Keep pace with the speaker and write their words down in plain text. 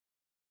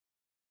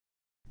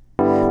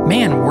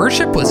Man,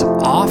 worship was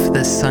off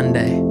this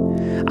Sunday.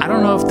 I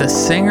don't know if the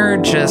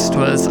singer just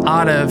was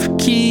out of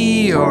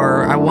key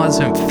or I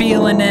wasn't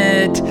feeling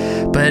it,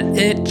 but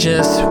it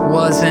just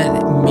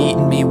wasn't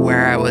meeting me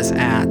where I was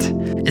at.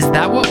 Is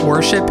that what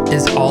worship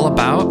is all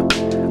about?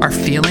 Our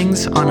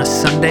feelings on a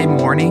Sunday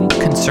morning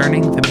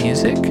concerning the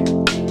music?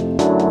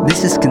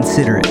 This is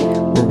Consider It,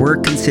 where we're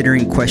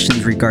considering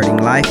questions regarding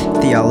life,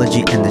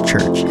 theology, and the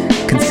church.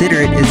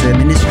 Consider It is a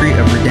ministry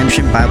of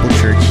Redemption Bible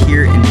Church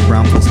here in New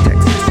Braunfels,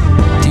 Texas.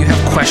 Do you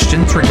have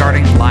questions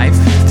regarding life,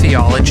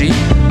 theology,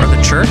 or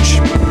the church?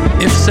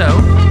 If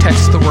so,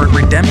 text the word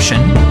redemption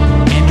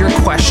and your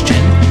question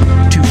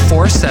to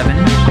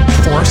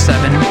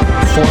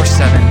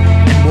 474747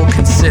 and we'll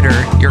consider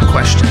your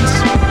questions.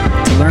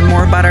 To learn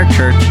more about our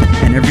church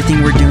and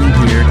everything we're doing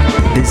here,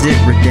 visit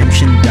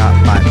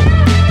redemption.bible.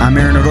 I'm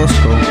Aaron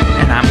Orozco.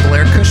 And I'm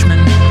Blair Cushman.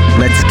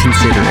 Let's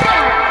consider it.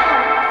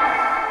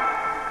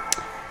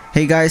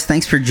 Hey guys,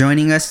 thanks for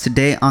joining us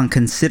today on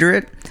Consider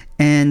It.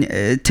 And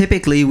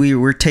typically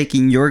we're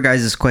taking your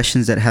guys'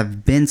 questions that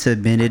have been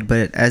submitted,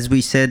 but as we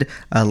said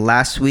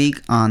last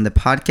week on the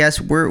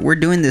podcast, we're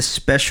doing this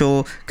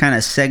special kind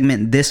of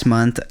segment this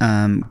month,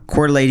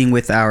 correlating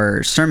with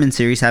our sermon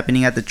series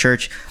happening at the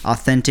church,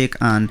 Authentic,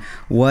 on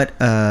what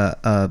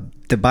the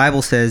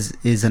Bible says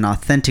is an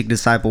authentic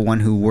disciple,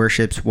 one who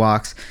worships,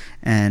 walks,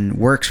 and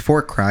works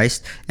for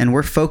Christ. And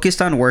we're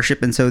focused on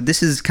worship, and so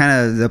this is kind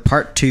of the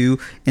part 2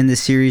 in the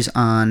series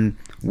on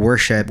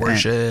worship.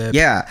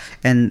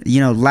 And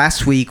you know,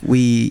 last week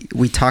we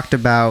talked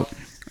about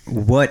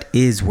what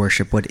is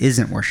worship, what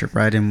isn't worship,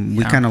 right? And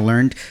we kind of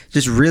learned,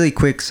 just really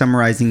quick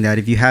summarizing that.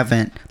 If you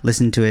haven't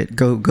listened to it,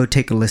 go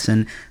take a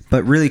listen.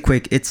 But really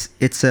quick, it's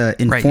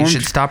informed. Right, you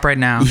should stop right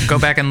now. Go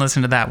back and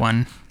listen to that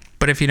one.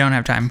 But if you don't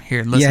have time,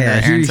 here, listen to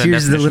Aaron's here's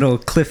definition. the little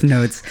cliff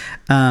notes.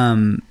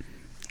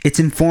 It's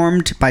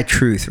informed by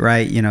truth,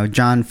 right? You know,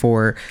 John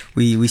 4,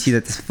 we see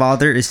that the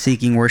Father is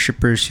seeking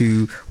worshipers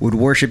who would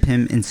worship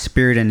him in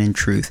spirit and in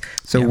truth.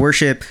 So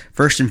worship,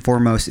 first and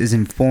foremost, is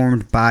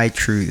informed by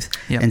truth.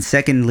 And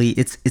secondly,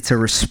 it's a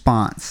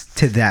response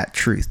to that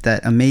truth,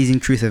 that amazing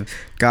truth of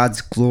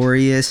God's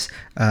glorious,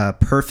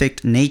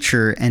 perfect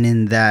nature, and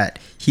in that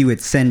he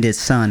would send his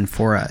son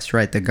for us,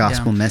 right? The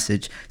gospel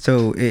message.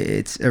 So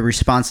it's a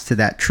response to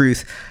that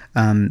truth.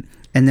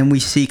 And then we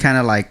see kind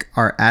of like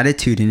our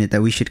attitude in it,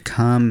 that we should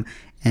come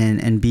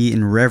and be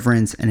in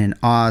reverence and in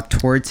awe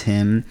towards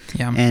him.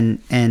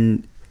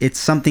 And it's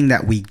something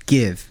that we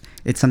give.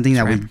 It's something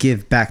that we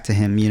give back to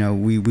him. You know,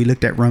 we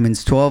looked at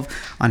Romans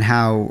 12 on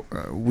how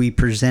we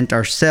present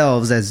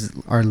ourselves as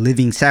our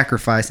living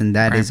sacrifice, and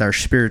that is our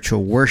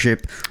spiritual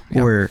worship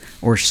or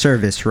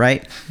service,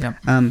 right?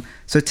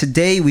 So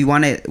today we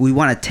want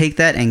to take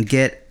that and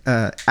get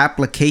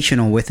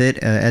applicational with it,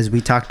 as we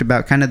talked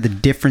about kind of the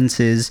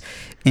differences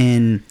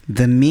in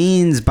the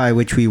means by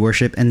which we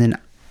worship and then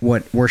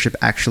what worship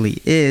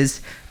actually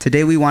is.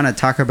 Today we want to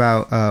talk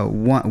about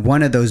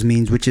one of those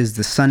means, which is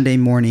the Sunday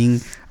morning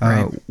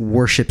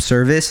worship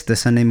service, the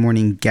Sunday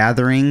morning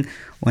gathering,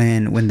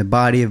 when the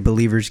body of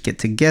believers get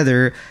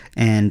together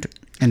and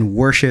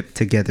worship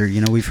together.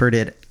 You know, we've heard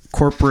it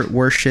corporate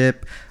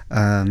worship,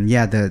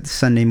 the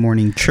Sunday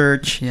morning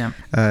church,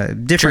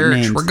 different church.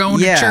 names. We're going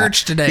to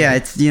church today. Yeah,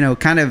 it's, you know,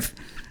 kind of,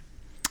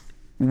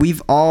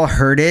 we've all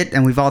heard it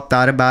and we've all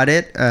thought about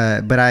it,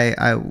 but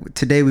I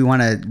today we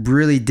want to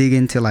really dig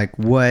into like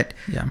what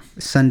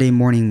Sunday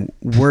morning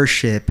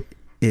worship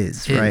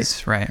is,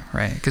 right?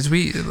 Because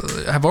we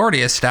have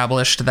already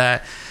established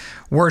that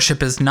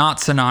worship is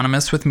not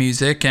synonymous with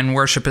music, and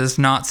worship is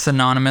not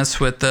synonymous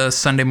with the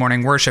Sunday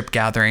morning worship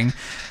gathering.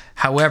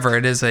 However,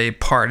 it is a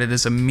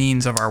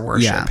means of our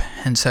worship.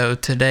 And so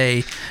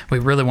today we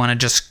really want to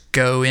just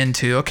go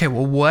into, okay,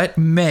 well, what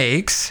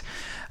makes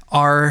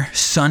our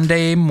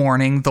Sunday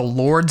morning, the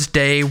Lord's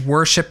Day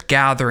worship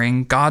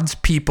gathering, God's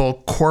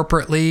people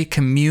corporately,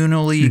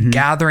 communally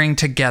gathering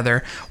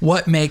together,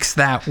 what makes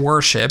that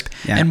worship,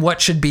 and what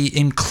should be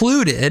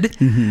included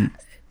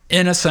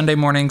in a Sunday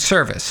morning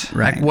service?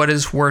 Like, what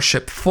is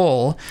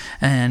worshipful,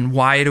 and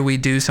why do we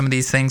do some of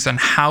these things, and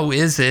how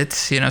is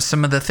it, you know,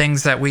 some of the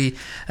things that we,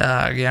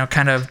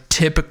 kind of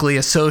typically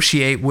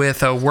associate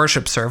with a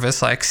worship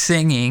service, like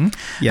singing,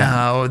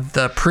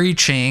 the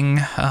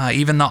preaching,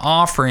 even the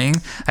offering,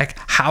 like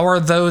how are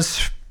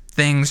those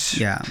things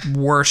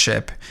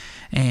worship?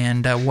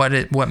 And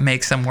what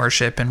makes them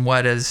worship, and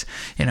what is,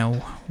 you know,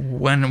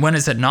 when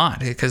is it not?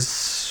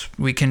 Because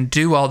we can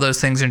do all those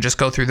things and just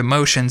go through the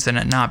motions and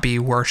it not be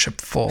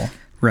worshipful.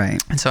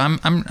 Right. And so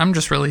I'm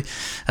just really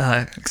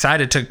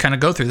excited to kind of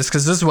go through this,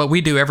 because this is what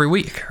we do every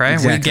week, right?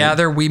 Exactly. We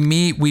gather, we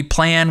meet, we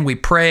plan, we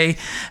pray,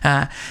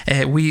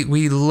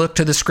 we look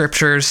to the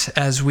scriptures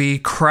as we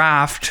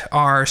craft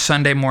our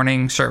Sunday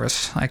morning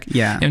service. Like,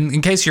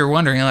 in case you're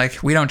wondering,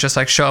 like, we don't just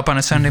like show up on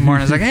a Sunday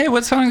morning. It's like, hey,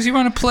 what songs you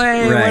want to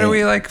play? What do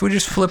we like? We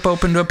just flip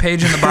open to a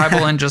page in the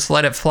Bible and just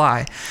let it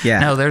fly.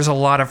 No, there's a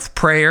lot of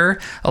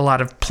prayer, a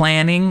lot of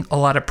planning, a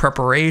lot of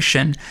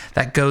preparation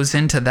that goes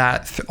into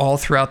that all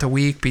throughout the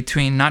week,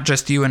 between mean, not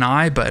just you and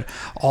I, but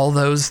all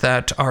those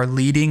that are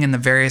leading in the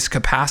various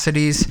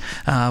capacities,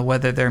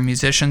 whether they're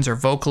musicians or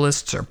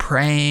vocalists or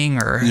praying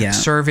or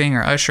serving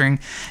or ushering,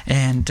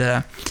 and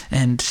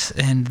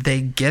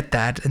they get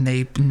that, and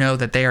they know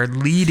that they are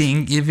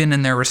leading even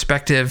in their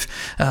respective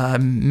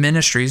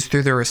ministries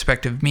through their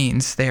respective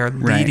means. They are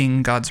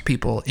leading God's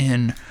people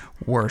in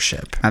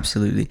worship.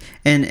 Absolutely.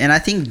 And I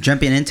think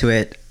jumping into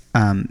it,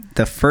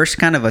 the first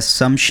kind of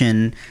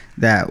assumption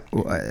that,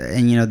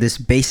 this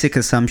basic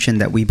assumption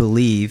that we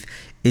believe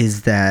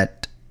is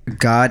that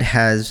God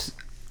has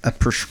a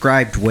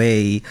prescribed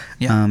way,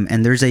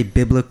 and there's a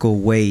biblical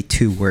way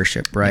to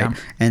worship, right?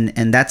 Yeah.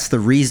 And that's the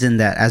reason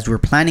that as we're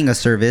planning a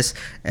service,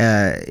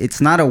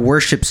 it's not a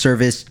worship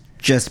service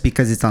just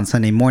because it's on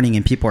Sunday morning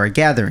and people are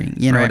gathering.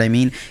 You know what I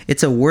mean?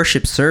 It's a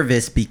worship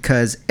service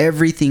because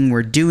everything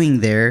we're doing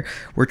there,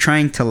 we're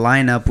trying to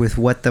line up with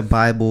what the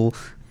Bible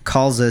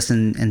calls us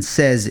and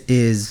says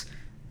is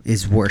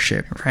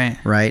worship.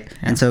 Right? Yeah.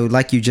 And so,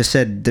 like you just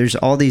said, there's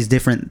all these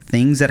different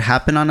things that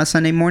happen on a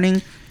Sunday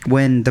morning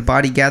when the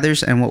body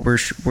gathers, and what we're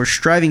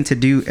striving to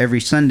do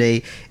every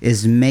Sunday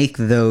is make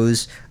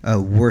those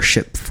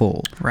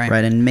worshipful,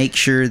 right? And make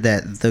sure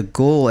that the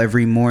goal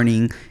every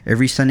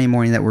Sunday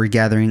morning that we're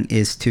gathering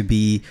is to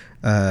be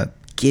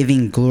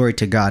giving glory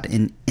to God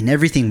in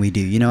everything we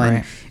do,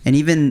 and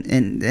even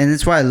and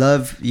that's why I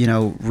love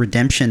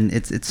redemption.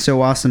 It's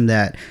so awesome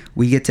that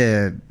we get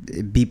to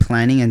be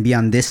planning and be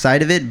on this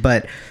side of it,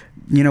 but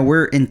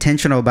we're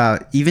intentional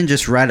about even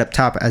just right up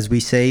top as we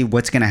say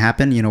what's going to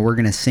happen. We're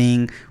going to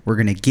sing, we're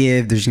going to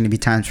give, there's going to be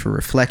times for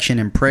reflection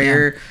and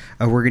prayer,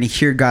 we're going to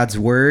hear God's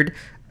word,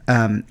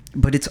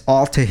 but it's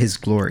all to his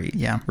glory,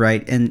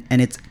 right? And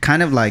it's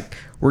kind of like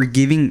we're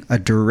giving a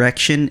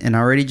direction and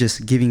already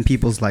just giving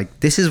people's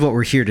like, this is what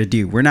we're here to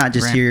do. We're not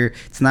just here.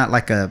 It's not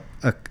like a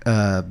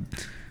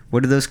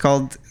what are those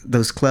called?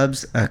 Those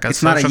clubs?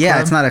 It's not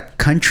it's not a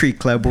country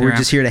club where we're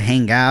just here to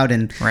hang out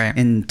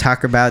and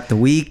talk about the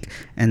week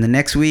and the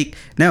next week.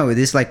 No,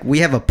 this like we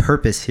have a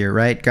purpose here,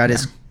 right? God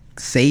has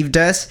saved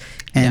us,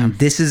 and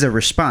this is a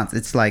response.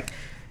 It's like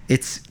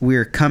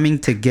we're coming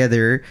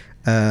together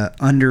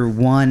under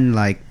one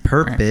like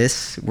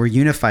purpose. We're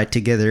unified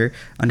together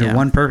under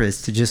one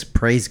purpose to just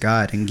praise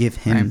God and give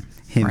him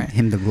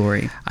the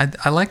glory.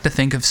 I like to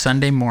think of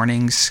Sunday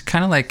mornings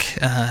kind of like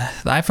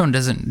the iPhone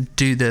doesn't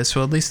do this,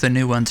 well, at least the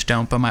new ones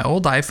don't, but my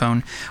old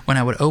iPhone, when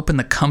I would open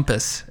the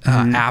Compass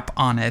app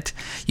on it,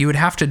 you would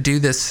have to do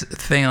this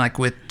thing like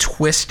with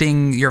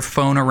twisting your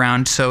phone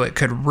around so it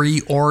could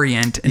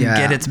reorient and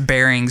get its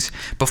bearings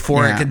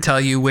before it could tell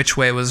you which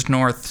way was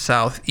north,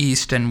 south,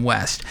 east, and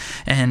west.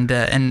 And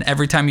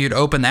every time you'd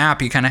open the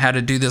app, you kind of had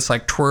to do this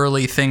like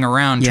twirly thing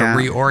around to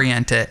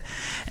reorient it.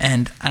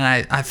 And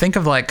I think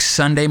of like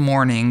Sunday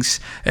mornings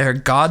are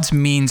God's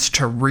means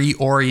to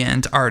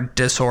reorient our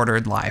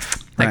disordered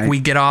life. Like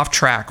we get off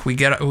track, we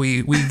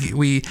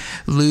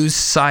lose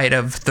sight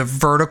of the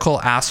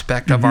vertical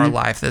aspect of our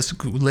life, this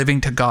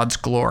living to God's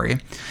glory,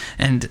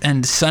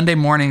 and Sunday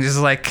mornings is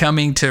like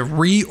coming to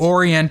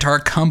reorient our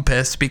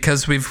compass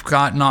because we've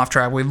gotten off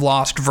track, we've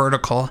lost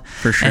vertical.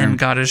 For sure. And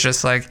God is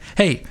just like,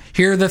 hey,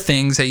 here are the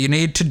things that you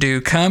need to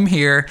do. Come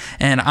here,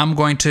 and I'm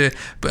going to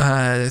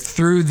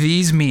through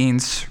these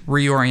means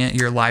reorient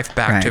your life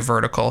back to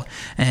vertical,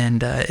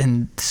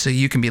 and so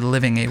you can be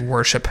living a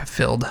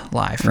worship-filled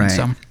life. And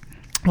so.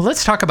 Well,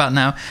 let's talk about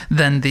now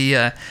then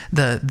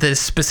the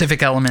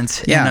specific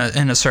elements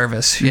in a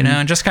service,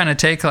 and just kind of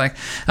take like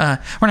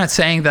we're not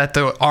saying that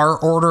our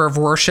order of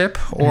worship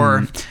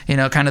or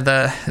kind of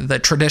the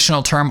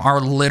traditional term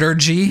our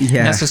liturgy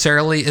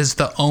necessarily is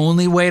the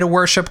only way to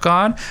worship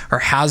God or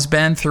has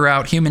been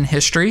throughout human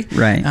history,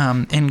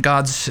 in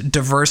God's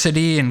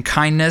diversity and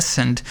kindness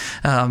and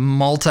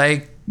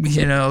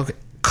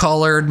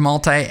colored,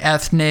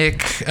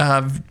 multi-ethnic,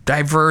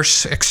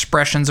 diverse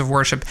expressions of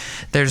worship.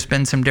 There's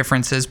been some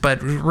differences,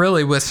 but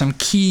really with some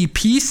key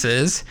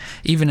pieces,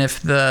 even if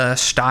the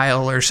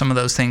style or some of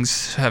those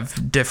things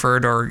have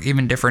differed or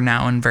even differ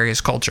now in various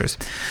cultures.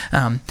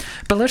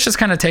 But let's just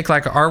kind of take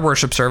like our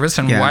worship service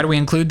and why do we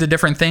include the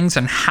different things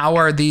and how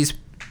are these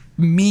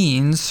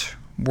means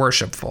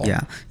worshipful?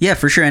 Yeah,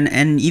 for sure.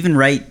 And even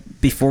right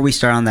before we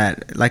start on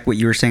that, like what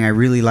you were saying, I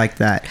really like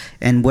that.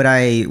 And what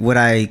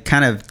I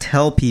kind of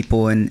tell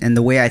people and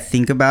the way I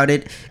think about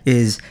it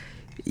is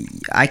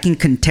I can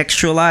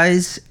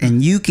contextualize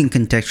and you can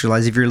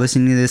contextualize. If you're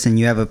listening to this and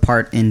you have a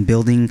part in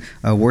building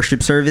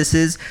worship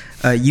services,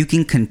 you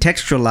can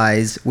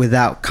contextualize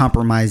without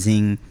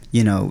compromising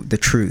the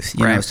truth,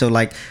 you know? So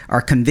like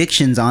our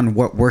convictions on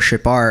what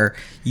worship are,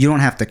 you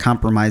don't have to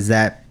compromise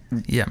that.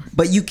 Yeah,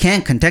 but you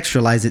can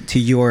contextualize it to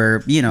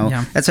your,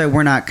 that's why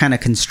we're not kind of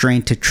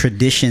constrained to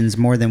traditions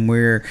more than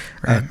we're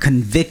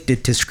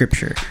convicted to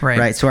scripture,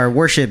 right? So our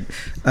worship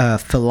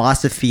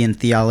philosophy and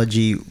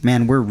theology,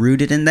 man, we're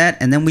rooted in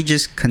that, and then we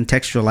just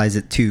contextualize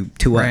it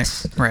to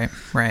us.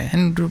 Right.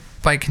 And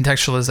by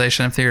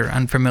contextualization, if you're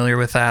unfamiliar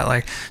with that,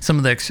 like some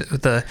of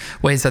the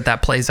ways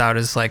that plays out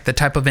is like the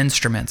type of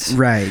instruments,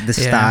 right? The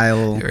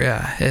style.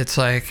 Yeah, it's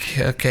like,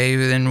 okay,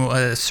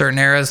 in certain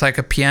eras, like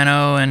a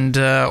piano and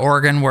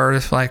organ, were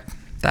like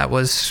that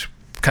was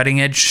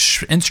cutting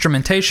edge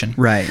instrumentation,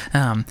 right?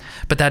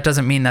 But that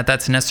doesn't mean that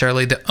that's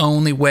necessarily the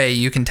only way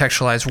you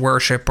contextualize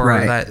worship, or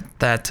right.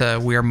 that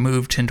we are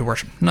moved into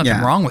worship. Nothing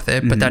wrong with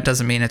it, but that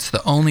doesn't mean it's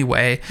the only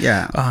way,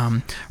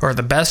 or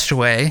the best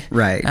way,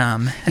 right?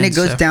 And it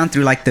goes down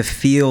through like the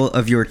feel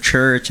of your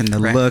church and the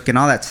look and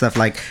all that stuff.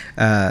 Like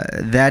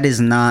that is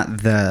not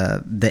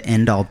the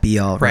end all be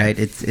all, right?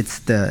 It's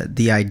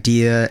the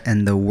idea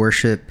and the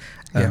worship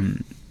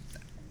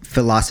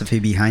philosophy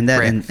behind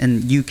that,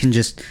 and you can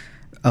just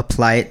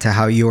apply it to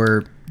how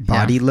your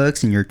body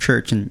looks in your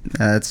church, and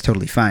that's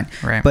totally fine.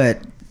 Right.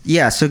 But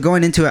yeah, so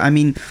going into it, I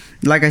mean,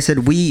 like I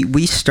said,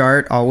 we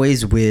start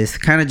always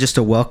with kind of just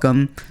a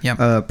welcome,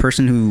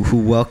 person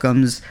who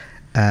welcomes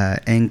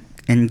and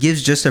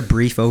gives just a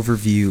brief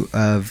overview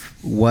of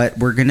what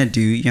we're gonna do.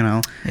 You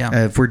know,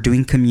 if we're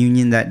doing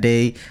communion that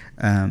day,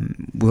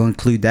 we'll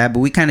include that. But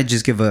we kind of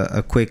just give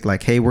a quick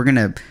like, hey,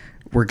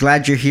 we're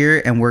glad you're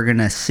here, and we're going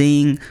to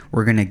sing,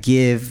 we're going to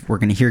give, we're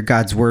going to hear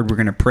God's word, we're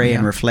going to pray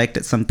and reflect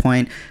at some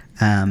point.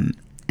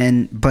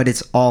 But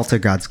it's all to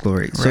God's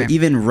glory. Right. So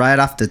even right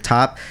off the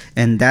top,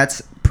 and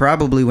that's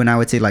probably when I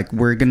would say like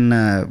we're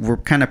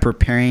kind of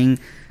preparing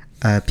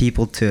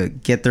people to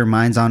get their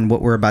minds on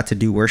what we're about to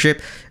do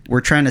worship.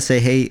 We're trying to say,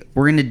 hey,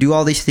 we're going to do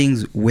all these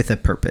things with a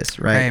purpose,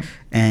 right?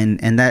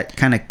 And that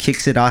kind of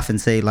kicks it off and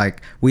say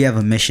like, we have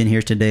a mission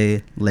here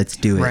today. Let's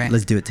do it.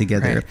 Let's do it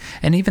together. Right.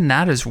 And even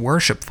that is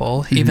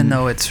worshipful, even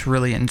though it's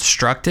really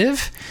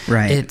instructive.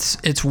 Right.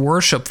 It's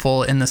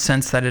worshipful in the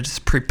sense that it's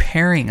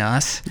preparing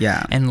us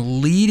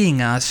and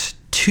leading us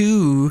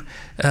to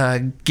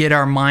get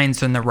our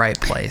minds in the right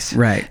place.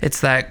 Right.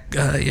 It's that,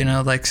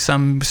 like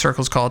some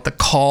circles call it the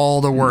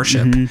call to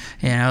worship.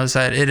 Is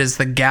that it is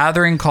the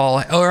gathering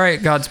call. All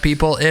right, God's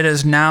people, it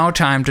is now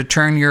time to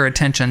turn your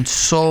attention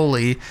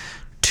solely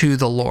to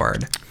the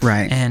Lord.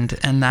 Right. And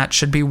that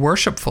should be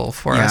worshipful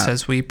for us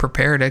as we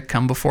prepare to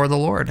come before the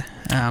Lord,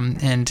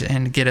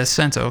 and get a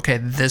sense of, okay,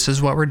 this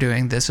is what we're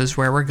doing. This is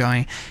where we're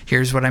going.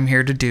 Here's what I'm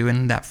here to do.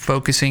 And that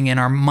focusing in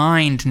our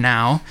mind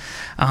now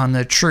on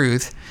the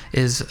truth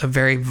is a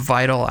very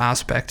vital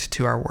aspect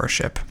to our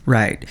worship.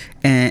 Right.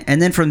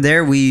 And then from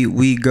there,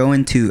 we go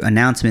into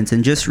announcements.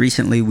 And just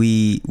recently,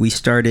 we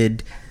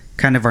started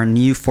kind of our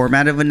new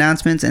format of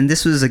announcements. And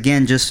this was,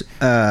 again, just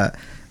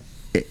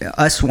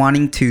us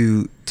wanting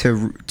to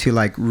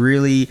like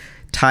really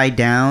tie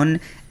down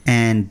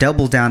and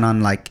double down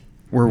on like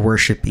we're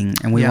worshiping,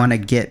 and we want to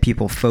get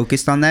people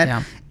focused on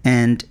that.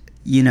 And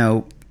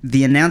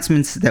the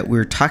announcements that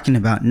we're talking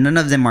about, none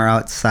of them are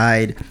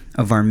outside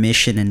of our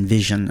mission and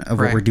vision of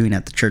what we're doing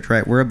at the church,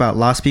 right? We're about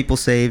lost people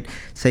saved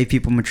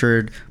people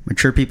matured,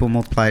 mature people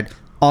multiplied,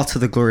 all to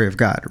the glory of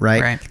God,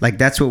 right? Like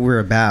that's what we're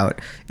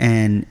about,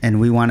 and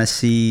we want to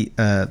see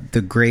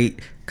the Great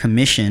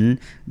Commission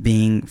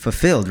being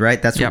fulfilled, right?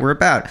 That's what we're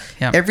about.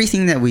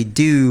 Everything that we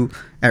do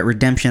at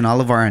Redemption, all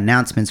of our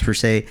announcements per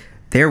se,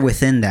 they're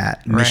within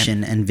that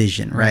mission and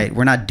vision, right?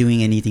 We're not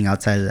doing anything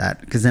outside of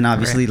that, because then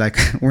obviously like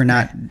we're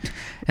not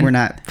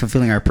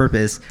fulfilling our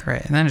purpose.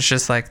 Right. And then it's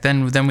just like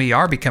then we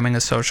are becoming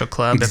a social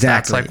club if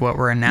that's like what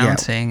we're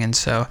announcing. And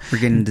so we're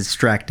getting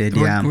distracted.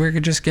 We're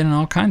just getting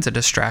all kinds of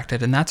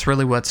distracted, and that's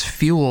really what's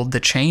fueled the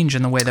change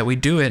in the way that we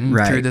do it. And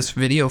through this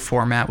video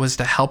format was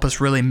to help us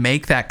really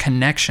make that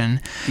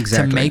connection,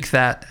 to make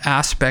that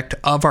aspect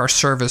of our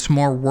service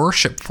more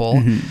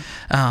worshipful.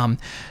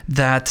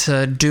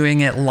 That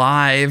doing it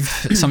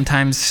live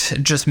sometimes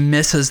just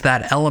misses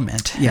that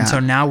element. And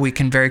so now we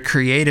can very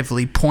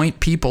creatively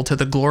point people to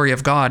the glory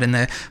of God and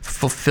the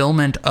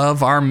fulfillment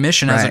of our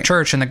mission as a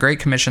church and the Great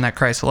Commission that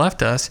Christ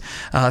left us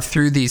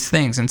through these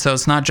things. And so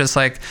it's not just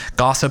like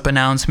gossip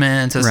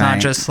announcements. It's not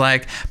just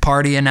like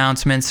party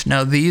announcements.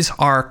 No, these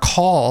are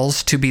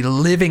calls to be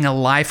living a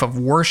life of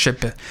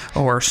worship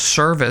or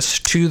service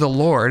to the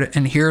Lord.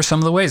 And here are some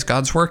of the ways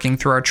God's working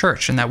through our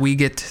church, and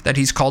that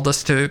He's called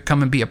us to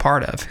come and be a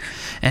part of,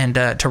 and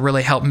to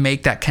really help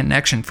make that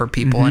connection for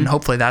people. And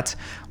hopefully that's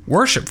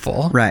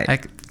worshipful.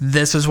 Like,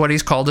 this is what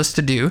He's called us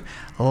to do.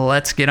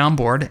 Let's get on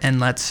board and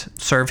let's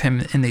serve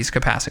Him in these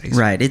capacities.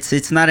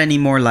 It's not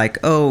anymore like,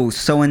 oh,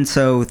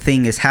 so-and-so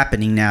thing is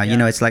happening now.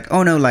 It's like,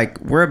 oh no, like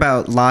we're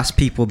about lost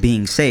people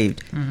being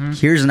saved.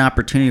 Here's an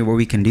opportunity where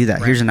we can do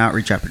that. Here's an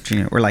outreach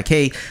opportunity. We're like,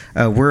 hey,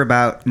 we're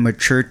about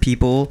matured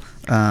people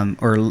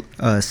or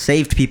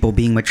saved people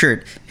being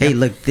matured. Hey,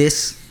 look,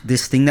 this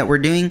thing that we're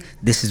doing,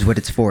 this is what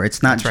it's for.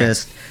 It's not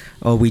just,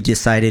 oh, we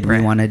decided we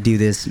want to do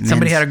this.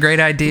 Somebody had a great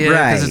idea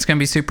because it's going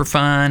to be super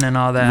fun and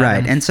all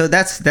that. And so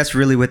that's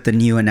really what the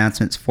new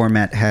announcements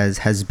format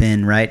has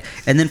been, right?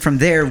 And then from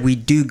there, we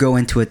do go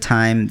into a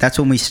time, that's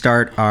when we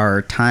start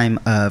our time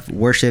of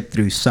worship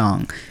through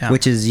song,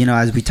 which is,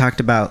 as we talked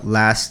about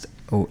last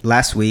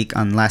week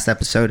on last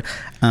episode,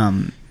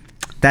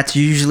 that's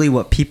usually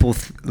what people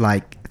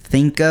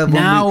think of.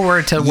 Now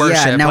we're to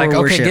worship. Yeah, now like, we're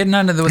okay, worship. getting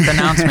under with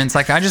announcements.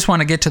 Like, I just want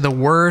to get to the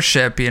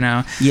worship,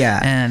 Yeah.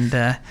 And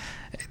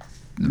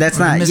that's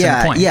we're not, missing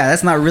the point.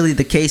 that's not really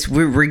the case.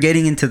 We're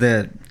getting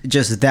into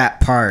just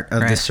that part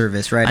of the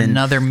service, right?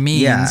 Another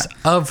means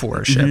of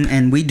worship. Mm-hmm.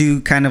 And we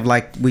do kind of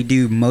like, we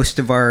do most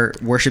of our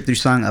worship through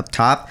song up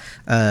top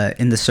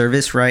in the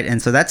service, right?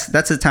 And so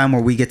that's a time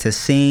where we get to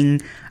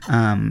sing.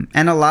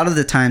 And a lot of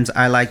the times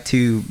I like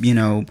to,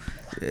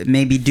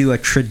 maybe do a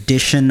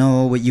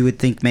traditional, what you would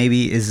think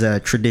maybe is a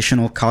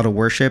traditional call to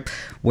worship,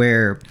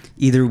 where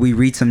either we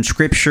read some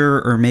scripture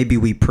or maybe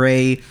we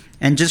pray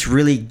and just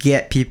really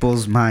get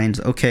people's minds.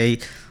 Okay,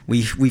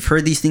 we've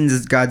heard these things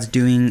that God's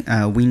doing.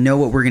 We know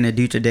what we're going to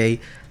do today.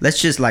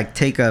 Let's just like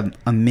take a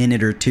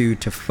minute or two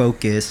to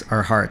focus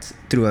our hearts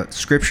through a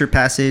scripture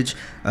passage,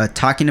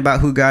 talking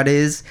about who God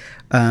is,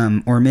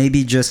 or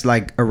maybe just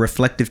like a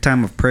reflective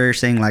time of prayer,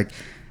 saying like,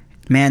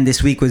 man,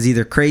 this week was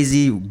either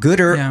crazy,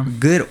 good or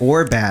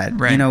bad,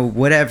 right.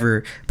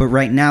 Whatever. But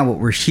right now, what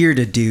we're here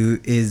to do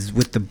is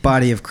with the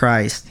body of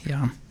Christ,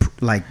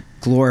 like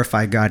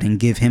glorify God and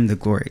give Him the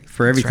glory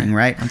for everything,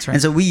 right? That's right.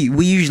 And so we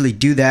usually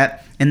do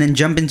that, and then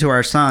jump into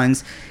our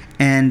songs.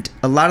 And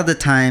a lot of the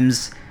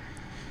times,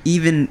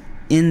 even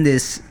in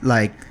this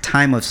like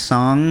time of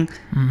song,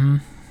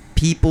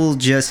 people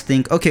just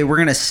think, okay, we're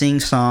gonna sing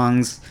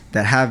songs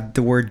that have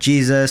the word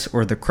Jesus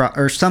or the cross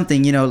or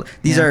something.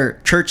 These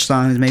are church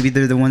songs. Maybe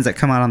they're the ones that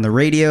come out on the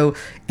radio,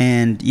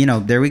 and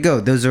there we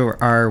go. Those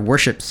are our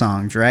worship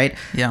songs, right?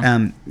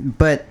 Yeah.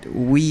 But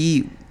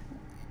we,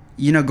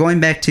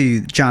 going back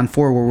to John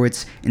 4, where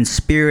it's in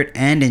spirit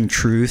and in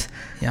truth,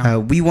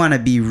 we want to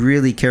be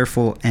really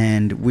careful,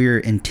 and we're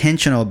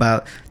intentional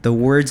about the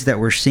words that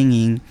we're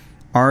singing.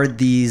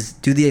 Do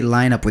they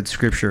line up with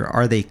scripture?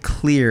 Are they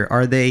clear?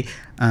 Are they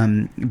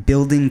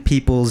building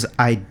people's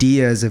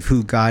ideas of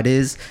who God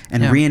is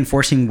and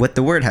reinforcing what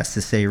the word has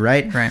to say,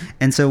 right? Right.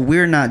 And so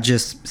we're not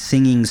just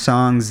singing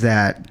songs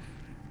that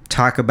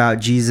talk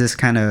about Jesus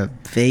kind of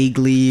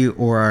vaguely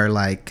or are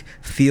like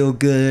feel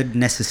good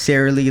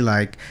necessarily,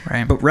 like,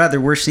 but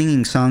rather we're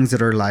singing songs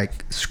that are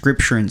like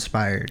scripture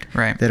inspired,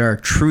 that are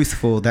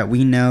truthful, that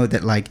we know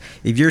that like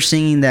if you're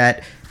singing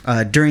that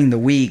during the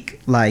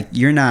week, like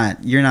you're not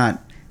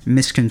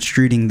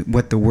misconstruing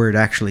what the word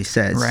actually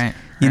says, right?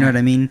 You know what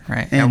I mean?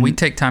 Right. And we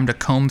take time to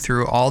comb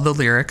through all the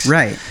lyrics,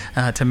 right,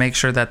 to make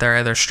sure that they're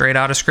either straight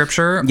out of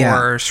scripture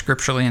or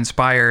scripturally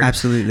inspired.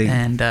 Absolutely.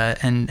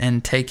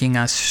 And taking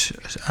us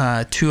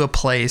to a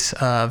place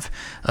of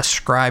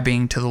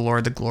ascribing to the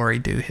Lord the glory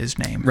due His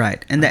name.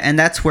 Right. And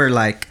that's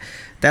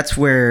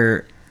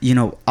where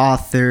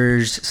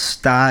authors,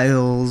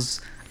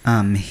 styles,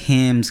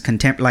 hymns,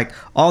 contemporary, like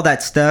all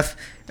that stuff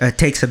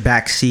takes a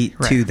back seat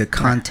to the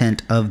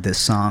content of the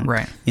song.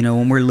 Right.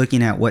 When we're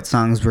looking at what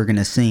songs we're going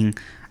to sing,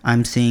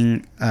 I'm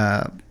seeing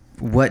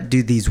what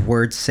do these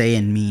words say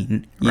and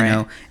mean, you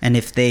know? And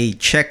if they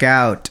check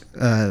out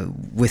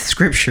with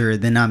scripture,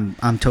 then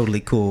I'm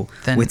totally cool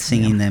with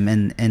singing them,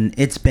 and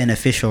it's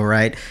beneficial,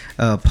 right?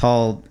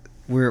 Paul,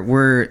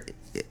 we're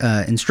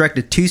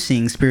instructed to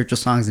sing spiritual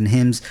songs and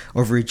hymns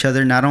over each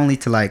other, not only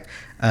to like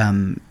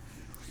a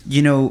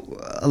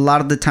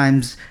lot of the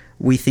times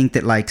we think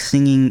that like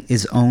singing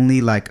is only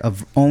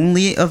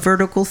a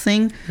vertical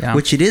thing,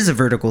 which it is a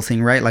vertical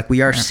thing, right? Like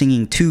we are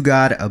singing to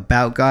God,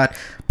 about God,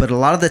 but a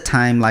lot of the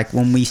time, like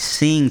when we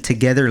sing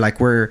together, like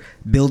we're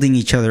building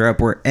each other up,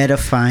 we're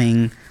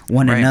edifying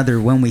one another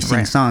when we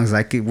sing songs.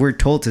 Like we're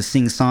told to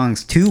sing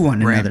songs to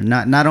one another,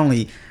 not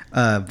only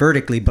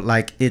vertically, but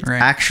like it's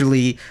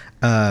actually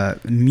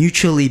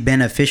mutually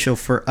beneficial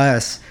for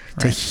us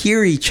to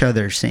hear each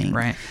other sing.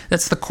 Right.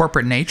 That's the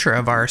corporate nature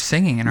of our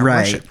singing and our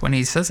worship. When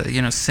he says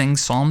it, sing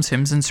psalms,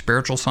 hymns, and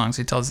spiritual songs.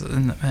 He tells it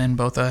in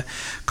both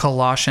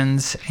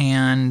Colossians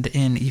and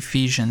in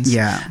Ephesians.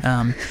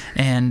 Yeah.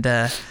 And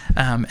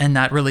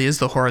that really is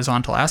the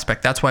horizontal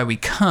aspect. That's why we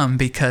come,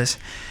 because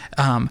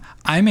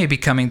I may be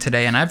coming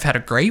today and I've had a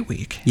great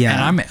week.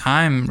 Yeah. And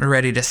I'm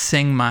ready to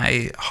sing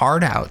my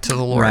heart out to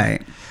the Lord.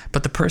 Right.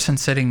 But the person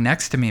sitting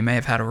next to me may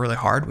have had a really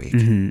hard week.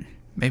 Mm-hmm.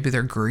 Maybe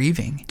they're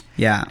grieving.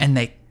 Yeah. And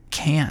they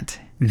can't.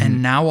 Mm-hmm.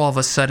 And now all of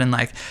a sudden,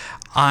 like,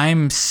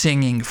 I'm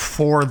singing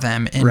for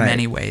them in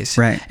many ways.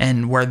 Right.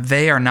 And where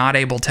they are not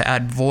able to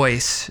add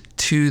voice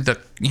to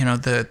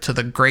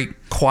the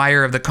great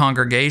choir of the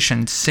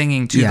congregation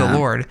singing to the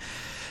Lord.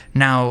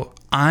 Now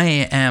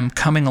I am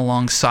coming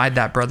alongside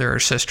that brother or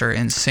sister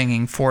and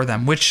singing for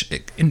them, which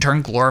in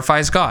turn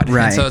glorifies God.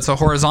 Right. And so it's a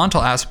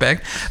horizontal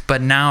aspect,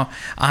 but now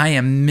I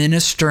am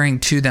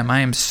ministering to them. I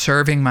am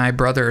serving my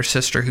brother or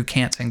sister who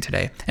can't sing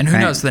today. And who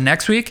knows, the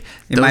next week,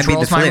 it might be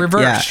roles the might flip.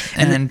 reverse.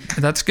 Yeah. And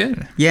that's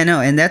good. Yeah, no,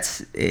 and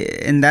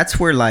that's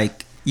where,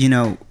 like,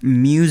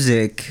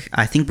 music,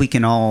 I think we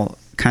can all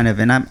kind of,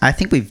 and I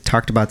think we've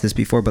talked about this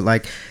before, but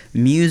like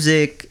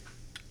music,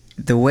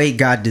 the way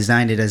God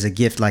designed it as a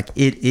gift, like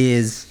it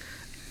is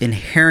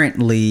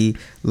inherently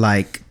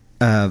like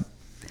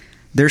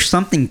there's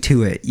something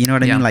to it, you know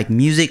what I mean? Like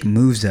music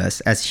moves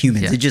us as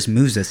humans. It just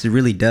moves us, it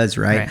really does,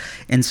 right?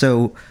 And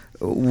so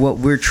what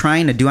we're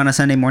trying to do on a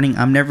Sunday morning,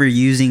 I'm never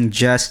using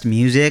just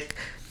music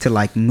to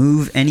like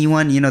move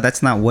anyone,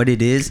 that's not what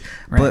it is.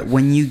 Right. But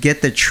when you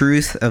get the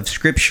truth of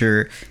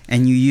scripture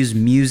and you use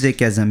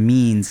music as a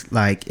means,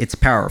 like, it's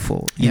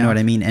powerful, you know what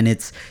I mean? And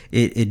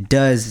it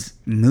does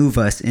move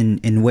us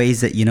in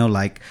ways that,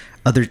 like,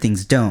 other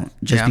things don't,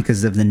 just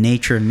because of the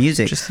nature of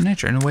music. Just the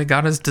nature and the way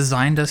God has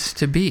designed us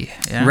to be.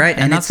 Right.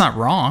 And that's not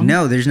wrong.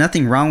 No, there's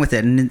nothing wrong with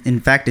it. And in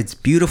fact, it's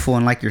beautiful.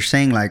 And like you're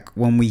saying, like,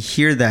 when we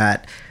hear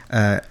that,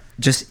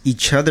 just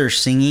each other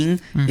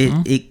singing,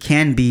 it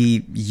can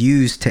be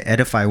used to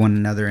edify one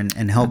another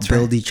and help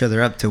build each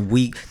other up,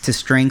 to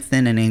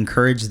strengthen and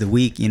encourage the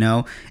weak,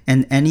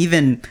 and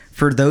even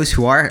for those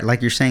who are,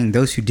 like you're saying,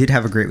 those who did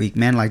have a great week,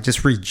 man, like,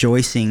 just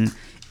rejoicing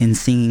in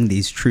singing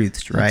these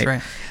truths, right? That's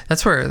right.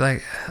 That's where,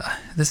 like,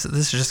 this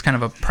is just kind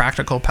of a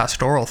practical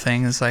pastoral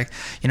thing. Is like,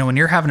 when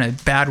you're having a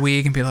bad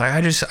week and people are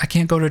like, I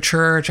can't go to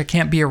church, I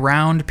can't be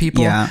around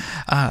people.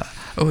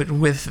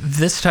 With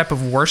this type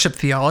of worship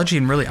theology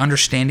and really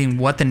understanding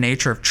what the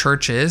nature of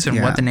church is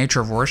and what the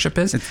nature of worship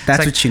is, that's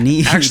like, what you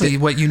need. Actually,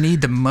 what you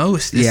need the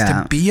most is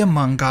to be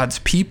among God's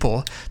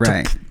people,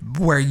 right?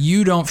 Where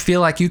you don't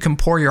feel like you can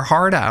pour your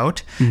heart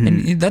out.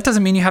 And that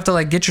doesn't mean you have to,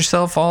 like, get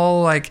yourself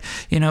all, like,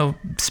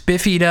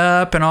 spiffied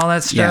up and all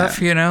that stuff.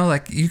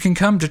 Like, you can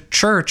come to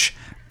church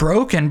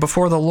broken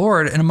before the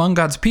Lord and among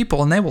God's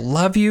people, and they will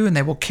love you and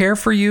they will care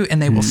for you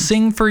and they will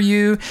sing for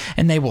you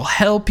and they will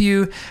help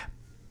you.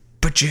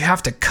 But you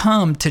have to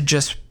come to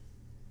just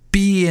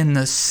be in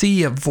the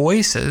sea of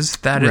voices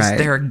that is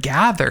there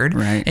gathered,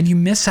 and you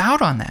miss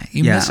out on that.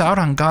 You miss out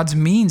on God's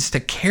means to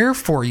care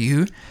for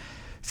you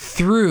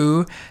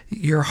through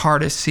your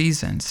hardest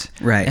seasons.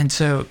 Right. And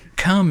so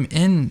come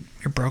in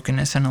your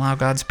brokenness and allow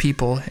God's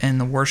people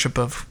and the worship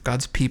of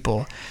God's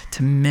people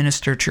to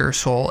minister to your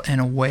soul in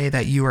a way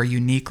that you are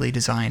uniquely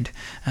designed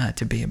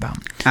to be about.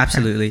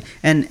 Absolutely.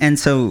 And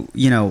so,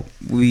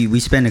 we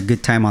spend a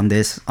good time on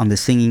the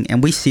singing,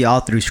 and we see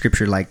all through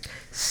scripture, like,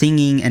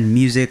 singing and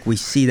music, we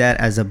see that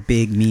as a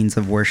big means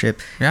of worship.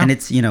 And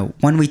it's,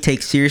 one we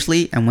take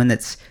seriously and one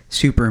that's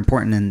super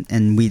important.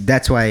 And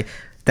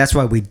that's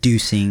why we do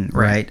sing,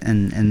 right?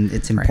 And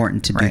it's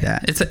important to do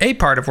that. It's a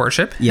part of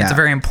worship. Yeah. It's a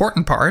very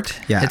important part.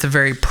 Yeah. It's a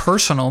very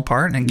personal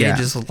part and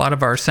engages a lot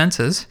of our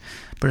senses,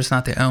 but it's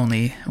not the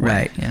only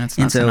way. Right. It's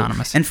not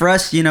synonymous. And for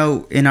us,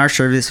 in our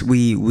service,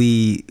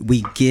 we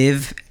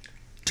give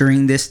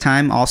during this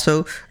time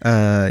also.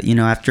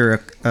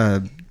 After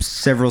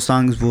several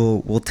songs,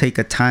 we'll take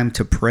a time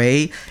to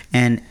pray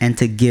and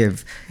to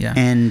give. Yeah.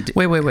 And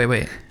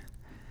wait.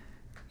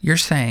 You're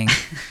saying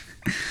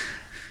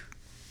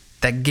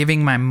that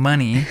giving my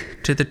money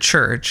to the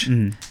church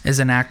is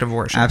an act of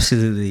worship.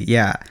 Absolutely,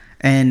 yeah.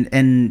 And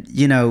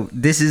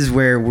this is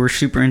where we're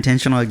super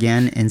intentional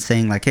again in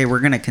saying, like, hey, we're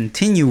going to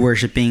continue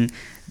worshiping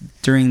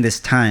during this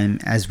time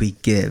as we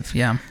give.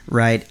 Yeah.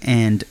 Right?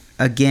 And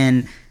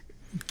again,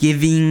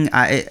 giving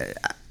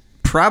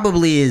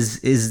probably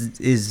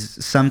is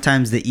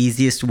sometimes the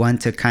easiest one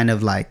to kind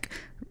of, like,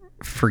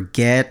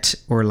 forget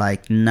or,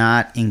 like,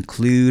 not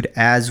include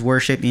as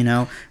worship,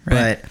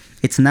 but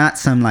it's not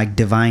some, like,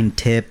 divine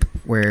tip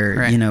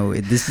where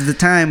this is the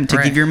time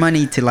to give your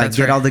money to, like,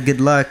 get all the good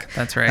luck.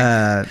 That's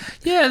right.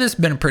 This has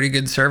been a pretty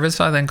good service.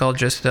 I think I'll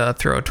just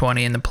throw a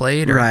 20 in the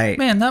plate. Or, right.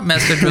 Man, that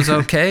message was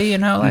okay.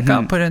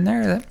 I'll put in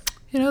there that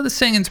the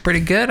singing's pretty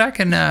good. I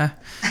can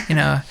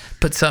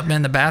put something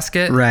in the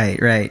basket.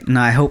 Right. No,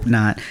 I hope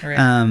not.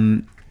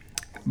 Right.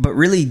 But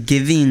really,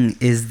 giving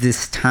is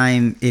this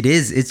time.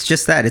 It's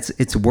just that.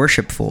 It's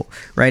worshipful,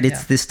 right?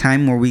 It's this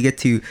time where we get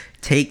to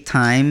take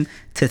time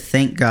to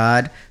thank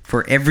God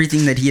for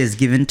everything that He has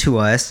given to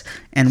us,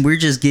 and we're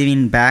just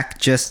giving back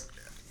just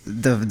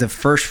the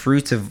first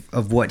fruits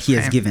of what He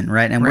has given,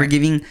 right? And we're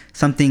giving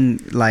something,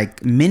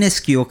 like,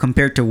 minuscule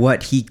compared to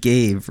what He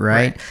gave,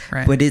 right?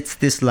 But it's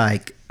this,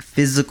 like,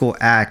 physical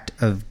act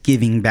of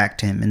giving back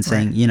to Him and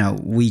saying,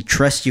 we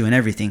trust You in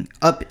everything,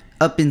 up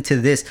into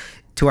this,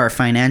 to our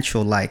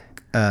financial, like,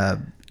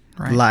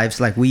 lives,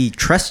 like, we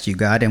trust You,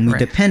 God, and we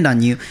depend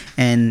on You,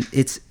 and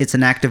it's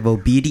an act of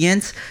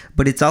obedience,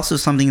 but it's also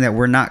something that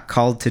we're not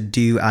called to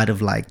do out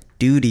of, like,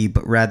 duty,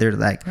 but rather,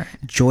 like,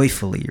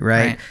 joyfully,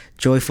 right?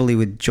 Joyfully,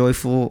 with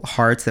joyful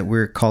hearts, that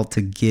we're called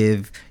to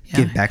give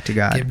back to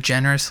God. Give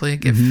generously,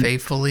 give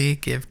faithfully,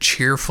 give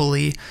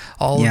cheerfully,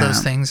 all of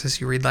those things,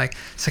 as you read, like,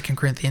 2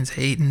 Corinthians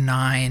 8 and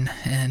 9,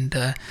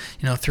 and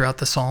throughout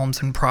the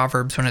Psalms and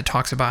Proverbs, when it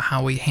talks about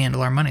how we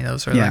handle our money,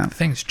 those are like the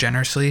things: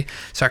 generously,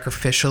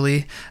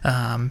 sacrificially,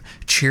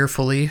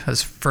 cheerfully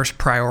as first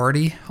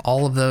priority.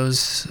 All of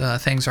those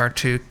things are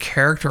to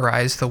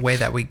characterize the way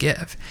that we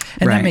give,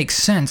 and that makes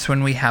sense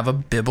when we have a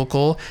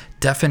biblical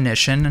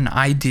definition and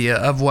idea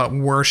of what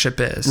worship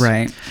is.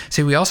 Right.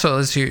 See, we also,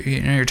 as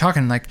you're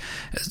talking, like,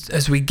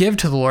 as we give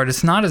to the Lord,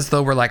 it's not as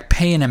though we're, like,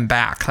 paying Him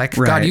back. Like,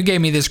 God, You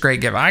gave me this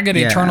great gift. I get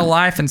eternal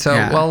life, and so,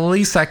 the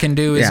least I can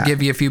do is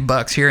give You a few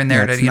bucks here and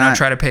there to,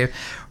 try to pay.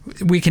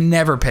 We can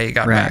never pay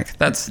God back.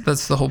 That's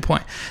the whole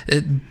point.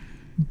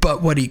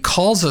 But what he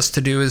calls us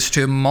to do is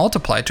to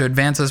multiply, to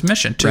advance his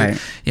mission, to, Right.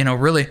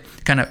 Really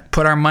kind of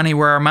put our money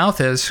where our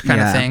mouth is kind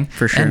of Yeah, thing.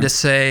 for sure. And to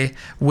say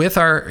with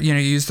our,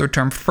 use the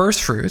term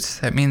first fruits,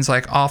 that means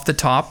like off the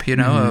top,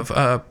 of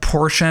a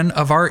portion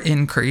of our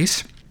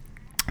increase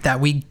that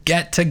we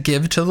get to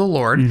give to the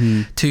Lord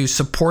to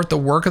support the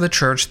work of the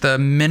church, the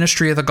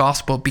ministry of the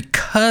gospel,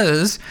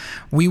 because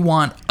we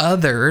want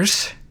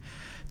others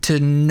to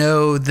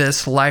know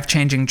this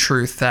life-changing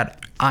truth that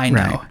I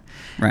know.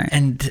 Right.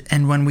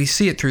 And when we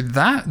see it through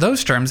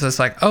those terms, it's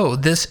like, oh,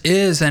 this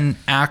is an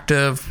act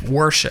of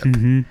worship.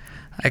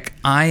 Like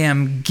I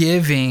am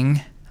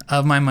giving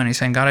of my money,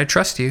 saying, God, I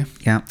trust you.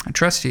 Yeah. I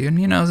trust you. And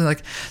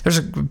like there's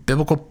a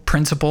biblical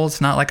principle.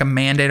 It's not like a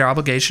mandate or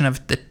obligation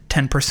of the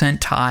 10%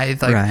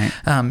 tithe. Like,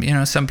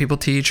 Right. Some people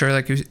teach, or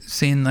like you've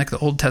seen like the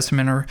Old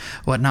Testament or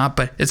whatnot,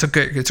 but it's a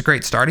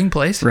great starting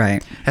place.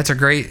 Right. That's a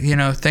great,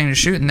 thing to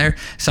shoot. And there,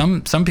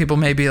 some people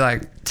may be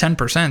like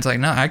 10%. It's like,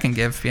 no, I can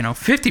give,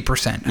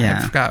 50%.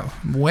 Yeah. I've got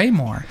way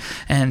more.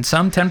 And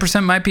some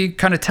 10% might be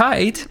kind of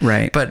tight.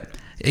 Right. But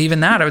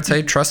even that, I would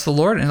say, trust the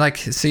Lord and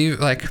see,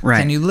 Right.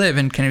 can you live?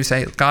 And can you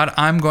say, God,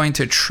 I'm going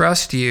to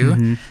trust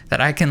you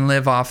that I can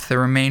live off the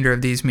remainder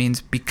of these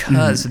means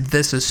because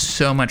this is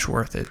so much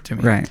worth it to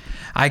me. Right.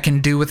 I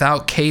can do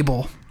without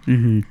cable.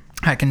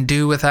 I can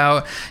do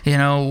without,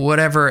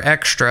 whatever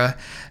extra,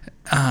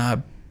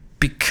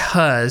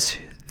 because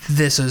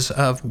this is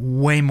of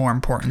way more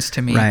importance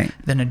to me Right.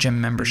 than a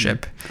gym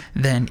membership,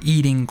 than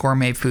eating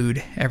gourmet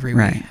food every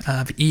Right. week,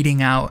 of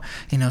eating out,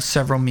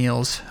 several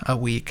meals a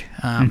week.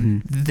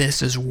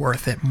 This is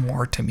worth it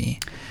more to me.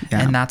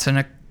 Yeah. And that's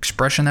an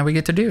expression that we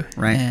get to do.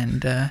 Right.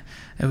 And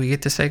we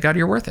get to say, God,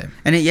 you're worth it.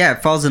 And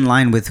it falls in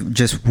line with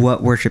just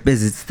what worship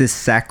is. It's this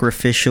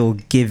sacrificial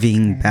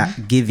giving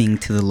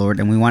to the Lord,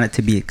 and we want it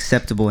to be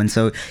acceptable. And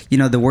so,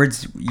 the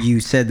words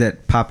you said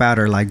that pop out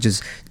are like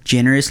just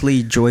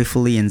generously,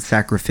 joyfully, and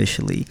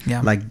sacrificially.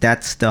 Yeah. Like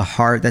that's the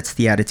heart, that's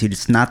the attitude.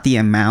 It's not the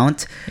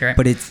amount, Right.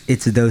 but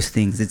it's those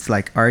things. It's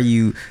like, are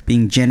you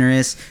being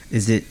generous?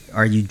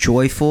 Are you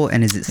joyful?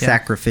 And is it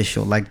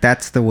sacrificial? Like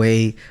that's the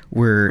way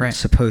we're Right.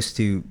 supposed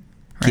to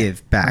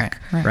give back,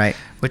 right?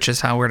 Which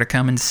is how we're to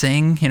come and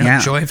sing, Yeah.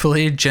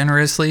 joyfully,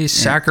 generously,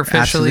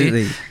 sacrificially.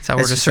 absolutely. It's how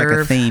That's we're to just like a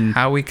serve, theme.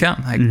 how we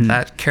come.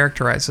 That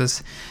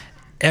characterizes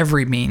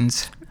every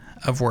means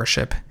of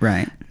worship,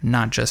 Right.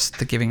 not just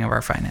the giving of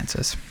our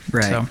finances.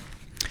 Right. So,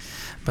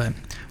 well,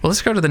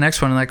 let's go to the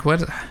next one. Like,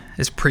 what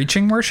is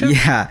preaching worship?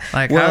 Yeah.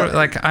 Like, Well,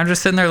 I'm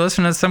just sitting there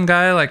listening to some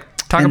guy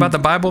talk about the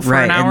Bible for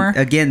an hour. And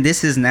again,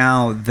 this is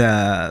now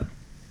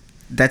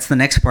that's the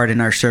next part in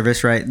our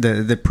service, right?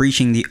 The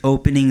preaching, the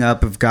opening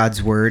up of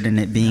God's word and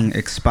it being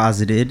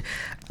exposited.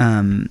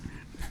 And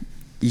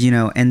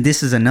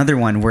this is another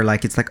one where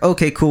it's like,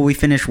 okay, cool, we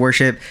finished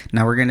worship.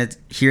 Now we're going to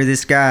hear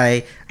this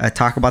guy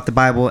talk about the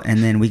Bible,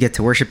 and then we get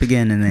to worship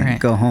again and then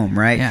go home,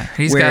 right? Yeah,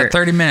 he's got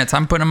 30 minutes.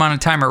 I'm putting him on a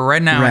timer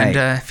right now. Right.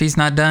 And if he's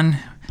not done,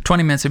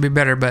 20 minutes would be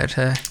better. But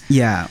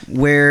yeah,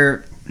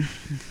 where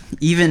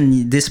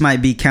even this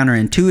might be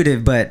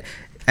counterintuitive, but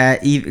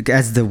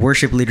as the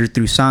worship leader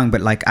through song,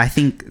 but I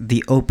think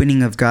the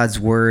opening of God's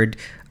word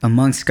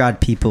amongst God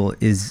people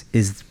is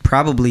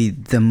probably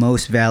the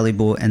most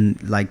valuable, and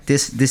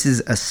this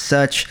is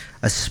such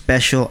a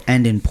special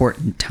and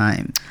important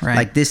time.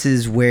 Right. This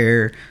is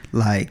where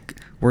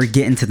we're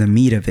getting to the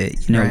meat of it.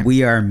 Right.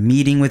 We are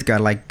meeting with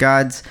God.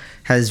 God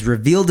has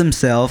revealed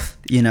himself,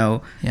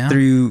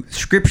 through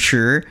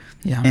scripture.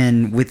 Yeah.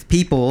 And with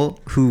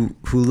people who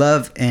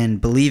love and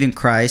believe in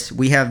Christ,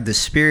 we have the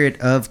Spirit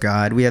of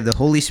God. We have the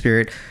Holy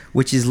Spirit,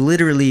 which is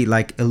literally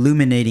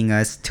illuminating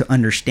us to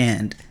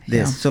understand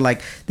this. Yeah. So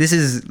this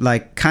is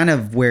kind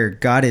of where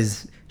God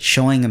is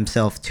showing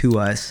himself to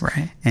us.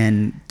 Right.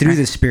 And through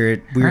the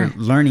Spirit, we're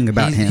learning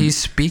about him. He's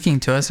speaking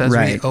to us as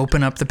we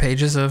open up the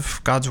pages of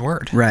God's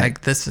word. Right.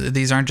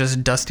 These aren't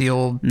just dusty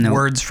old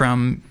words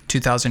from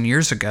 2,000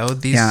 years ago.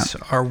 These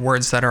are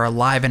words that are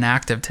alive and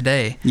active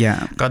today.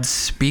 Yeah. God's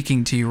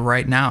speaking to you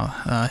right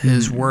now.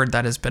 His word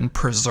that has been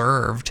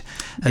preserved,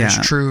 that is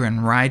true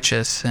and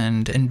righteous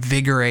and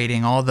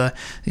invigorating. All the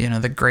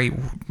the great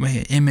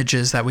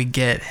images that we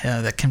get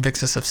that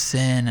convicts us of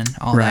sin and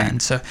all that. And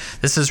so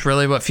this is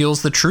really what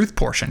fuels the truth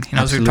portion.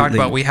 As we've talked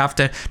about, we have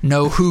to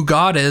know who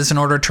God is in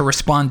order to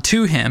respond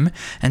to him.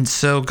 And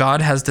so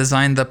God has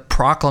designed the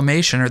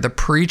proclamation or the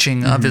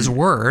preaching of his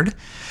word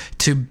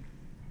to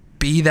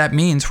be that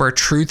means where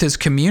truth is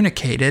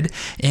communicated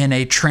in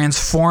a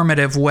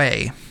transformative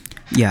way.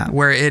 Yeah.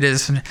 Where it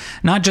is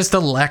not just a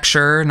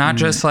lecture, not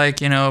just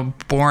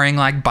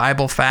boring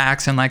Bible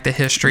facts and the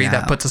history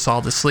that puts us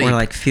all to sleep.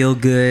 Or feel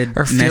good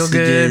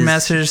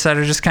messages that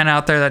are just kind of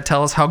out there that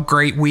tell us how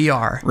great we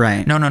are.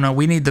 Right. No.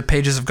 We need the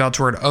pages of God's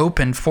word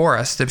open for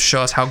us to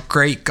show us how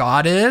great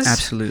God is.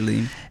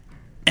 Absolutely.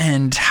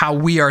 And how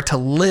we are to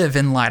live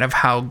in light of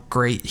how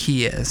great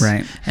he is.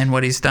 Right. And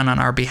what he's done on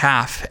our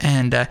behalf.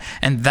 And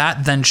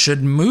that then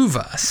should move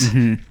us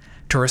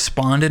to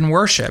respond in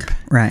worship,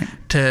 Right.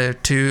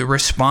 to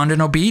respond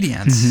in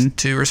obedience,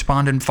 to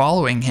respond in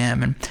following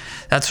him. And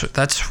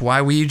that's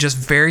why we just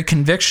very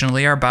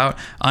convictionally are about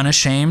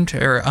unashamed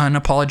or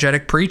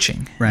unapologetic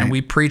preaching. Right. And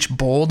we preach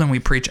bold and we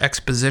preach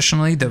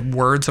expositionally the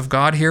words of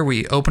God here.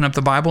 We open up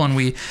the Bible and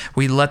we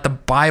let the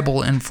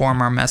Bible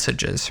inform our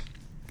messages.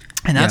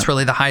 And that's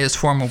really the highest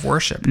form of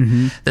worship.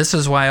 This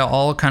is why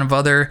all kind of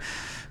other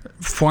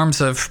forms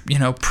of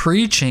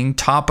preaching,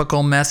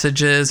 topical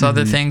messages,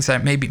 other things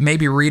that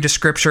maybe read a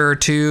scripture or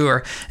two,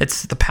 or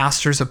it's the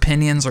pastor's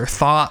opinions or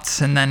thoughts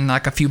and then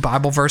like a few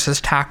Bible verses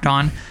tacked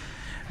on,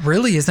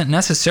 really isn't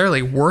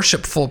necessarily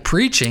worshipful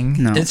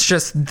preaching. No. It's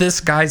just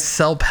this guy's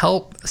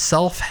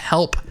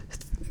self-help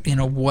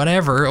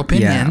whatever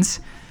opinions,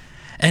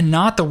 and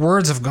not the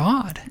words of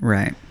God.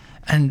 Right.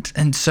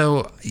 And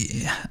so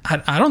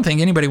I don't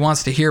think anybody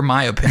wants to hear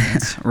my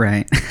opinions.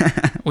 Right.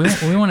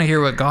 We want to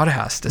hear what God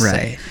has to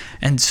say. Right.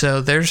 And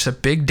so there's a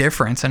big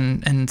difference,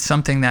 and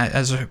something that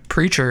as a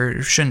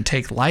preacher shouldn't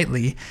take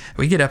lightly.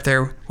 We get up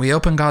there, we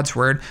open God's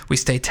word, we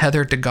stay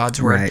tethered to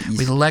God's word. Right.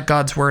 We let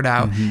God's word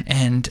out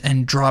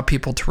and draw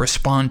people to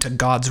respond to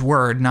God's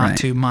word, not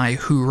to my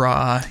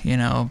hoorah,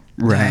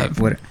 Right.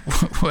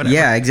 whatever.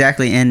 Yeah,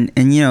 exactly. And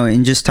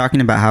and just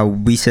talking about how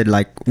we said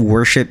like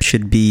worship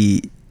should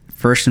be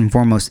first and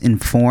foremost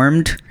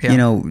informed,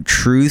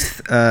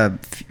 truth,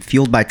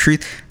 fueled by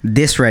truth.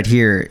 This right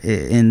here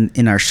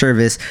in our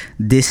service,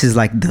 this is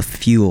like the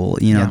fuel.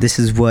 This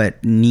is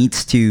what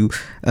needs to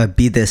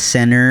be the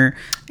center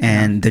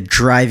and the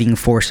driving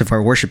force of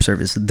our worship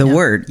service. The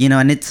word,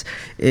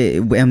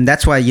 and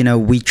that's why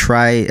we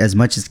try as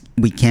much as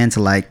we can to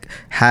like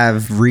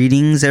have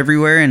readings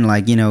everywhere and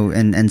like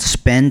and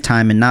spend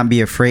time and not be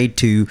afraid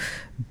to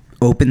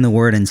open the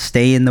word and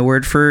stay in the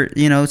word for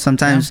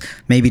sometimes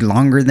maybe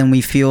longer than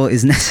we feel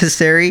is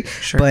necessary.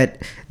 Sure.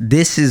 But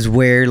this is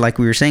where, like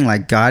we were saying,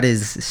 like God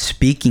is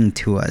speaking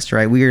to us,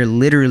 right? We are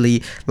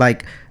literally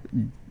like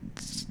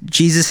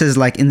Jesus is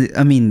like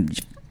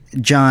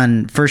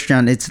John, 1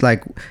 John, it's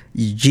like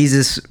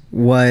Jesus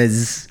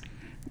was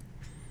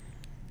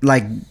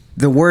like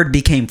the word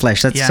became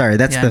flesh. That's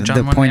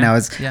the point I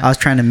was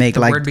trying to make. The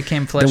like word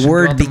became flesh. The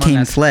word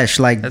became flesh.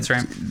 Like that's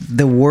right.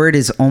 The word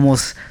is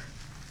almost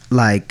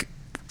like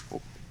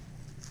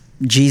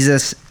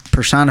Jesus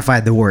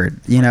personified the word,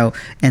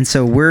 and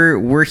so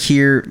we're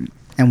here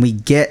and we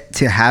get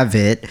to have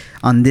it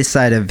on this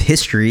side of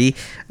history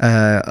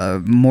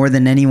more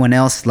than anyone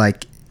else.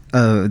 Like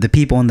the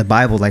people in the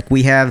Bible, like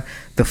we have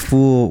the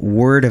full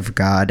word of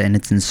God and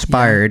it's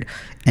inspired.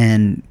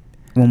 And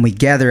when we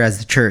gather as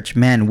the church,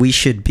 man, we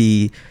should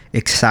be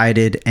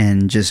excited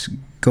and just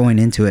going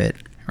into it.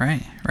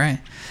 Right.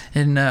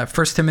 In 1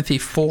 Timothy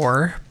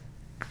 4,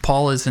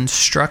 Paul is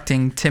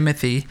instructing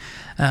Timothy.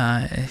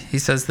 He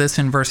says this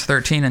in verse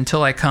 13,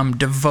 "Until I come,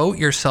 devote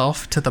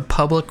yourself to the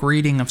public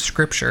reading of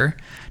Scripture,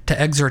 to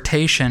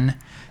exhortation,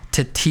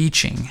 to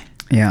teaching."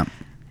 Yeah.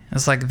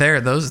 It's like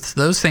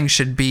those things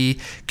should be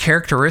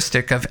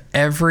characteristic of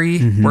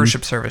every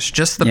worship service.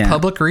 Just the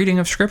public reading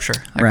of Scripture.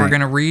 Like we're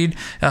going to read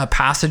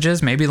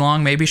passages, maybe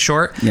long, maybe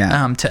short.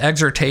 Yeah. To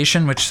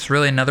exhortation, which is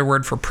really another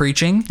word for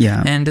preaching.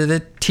 Yeah. And to the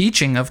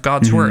teaching of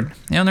God's word.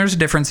 And there's a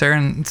difference there,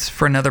 and it's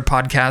for another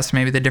podcast.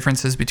 Maybe the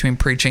differences between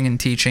preaching and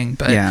teaching.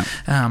 But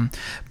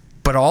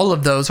but all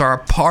of those are a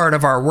part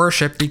of our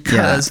worship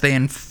because they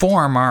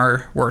inform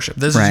our worship.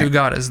 This is who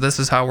God is. This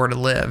is how we're to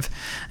live.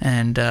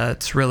 And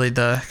it's really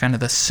the kind of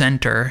the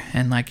center.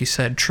 And like you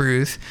said,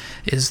 truth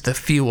is the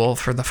fuel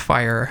for the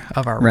fire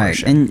of our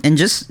worship. And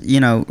just,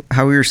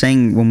 how we were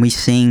saying when we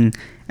sing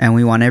and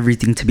we want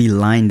everything to be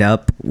lined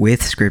up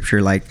with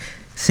Scripture, like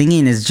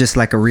singing is just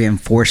like a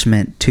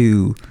reinforcement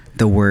to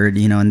the word,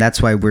 and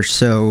that's why we're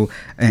so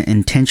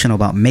intentional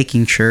about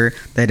making sure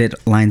that it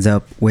lines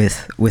up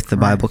with the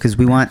Bible, because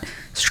we want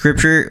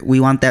Scripture, we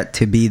want that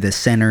to be the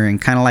center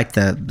and kind of like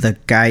the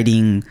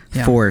guiding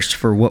force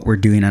for what we're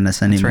doing on a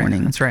Sunday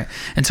morning. That's right.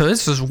 And so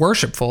this is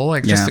worshipful,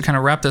 like just to kind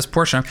of wrap this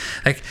portion up,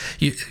 like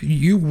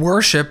you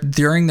worship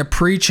during the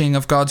preaching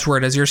of God's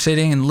word as you're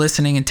sitting and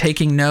listening and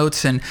taking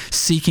notes and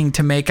seeking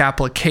to make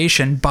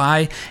application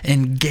by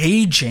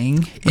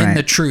engaging in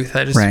the truth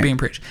that is being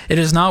preached. It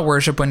is not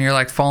worship when you're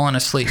like falling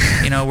asleep,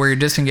 where you're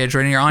disengaged,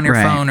 when you're on your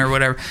phone or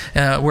whatever,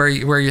 where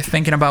you're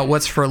thinking about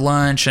what's for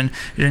lunch and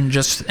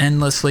just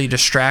endlessly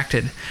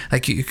distracted.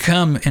 Like you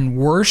come and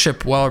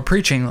worship while we're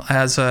preaching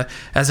as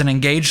an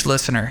engaged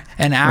listener,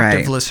 an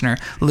active listener,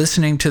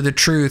 listening to the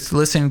truth,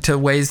 listening to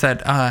ways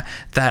that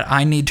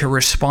I need to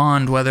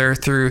respond, whether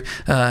through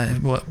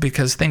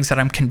because things that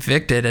I'm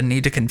convicted and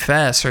need to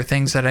confess, or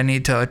things that I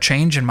need to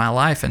change in my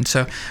life. And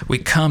so we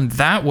come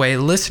that way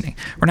listening.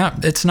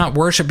 It's not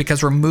worship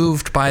because we're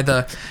moved by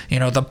the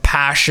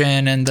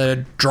passion and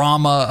the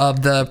drama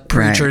of the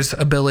preacher's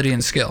ability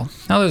and skill.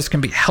 Now those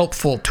can be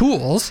helpful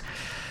tools,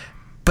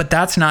 but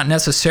that's not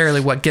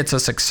necessarily what gets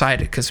us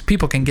excited, because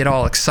people can get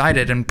all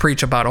excited and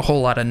preach about a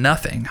whole lot of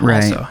nothing.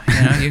 Also,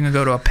 you can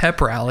go to a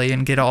pep rally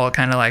and get all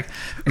kind of like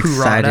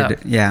hoorah'd up.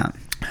 Yeah.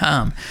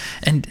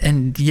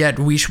 And yet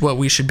what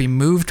we should be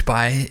moved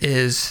by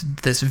is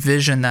this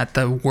vision that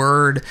the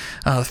word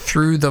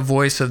through the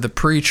voice of the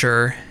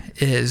preacher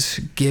is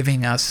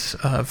giving us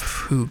of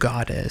who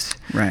God is.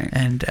 Right.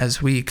 And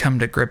as we come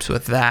to grips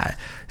with that,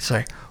 it's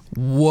like,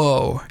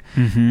 whoa.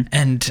 Mm-hmm.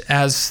 And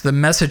as the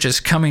message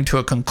is coming to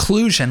a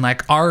conclusion,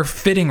 like our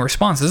fitting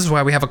response, this is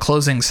why we have a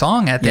closing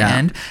song at the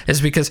end, is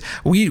because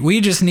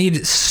we just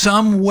need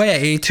some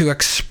way to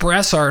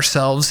express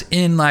ourselves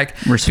in like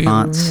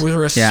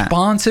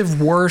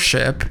responsive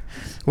worship,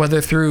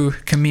 whether through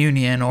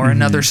communion or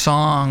another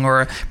song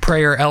or a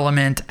prayer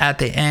element at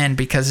the end,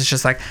 because it's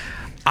just like,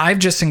 I've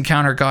just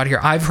encountered God here.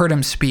 I've heard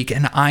him speak,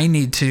 and I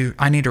need to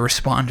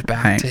respond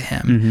back to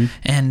him. Mm-hmm.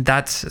 And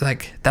that's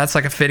like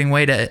a fitting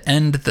way to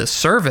end the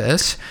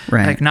service.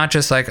 Right. Like not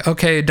just like,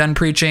 okay, done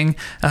preaching,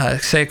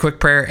 say a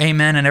quick prayer,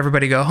 amen, and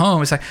everybody go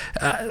home. It's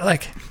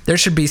like there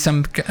should be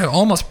some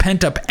almost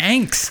pent up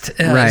angst.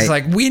 It's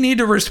like we need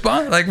to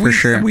respond. Like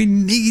we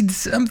need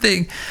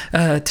something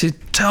to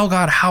tell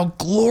God how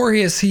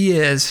glorious he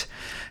is,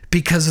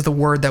 because of the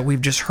word that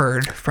we've just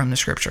heard from the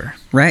scripture.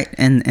 Right.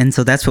 And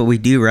so that's what we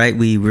do, right?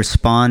 We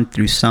respond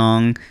through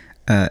song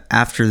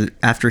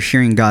after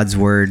hearing God's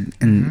word.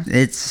 And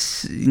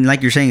it's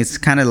like you're saying, it's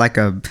kind of like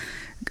a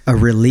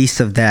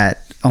release of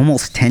that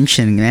almost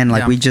tension, man.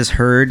 Like we just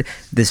heard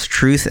this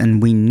truth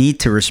and we need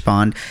to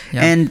respond.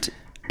 Yeah.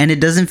 And it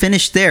doesn't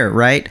finish there,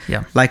 right?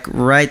 Yeah. Like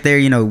right there,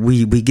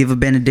 we give a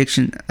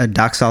benediction, a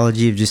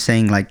doxology of just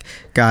saying like,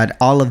 God,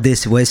 all of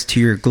this was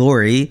to your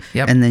glory.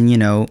 Yep. And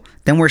then,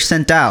 then we're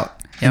sent out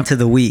into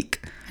the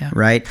week,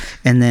 right?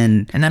 And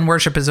then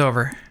worship is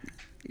over.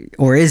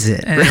 Or is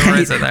it?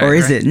 Right? Or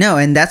is it? No,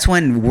 and that's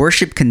when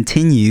worship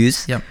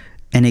continues. Yep.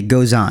 And it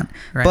goes on.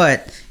 Right.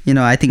 But,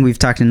 I think we've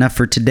talked enough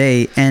for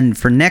today. And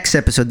for next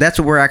episode, that's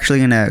what we're actually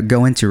going to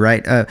go into,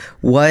 right?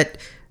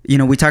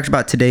 We talked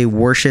about today,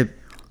 worship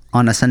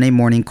on a Sunday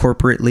morning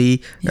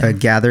corporately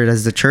gathered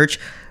as the church.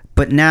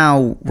 But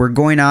now we're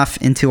going off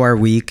into our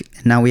week.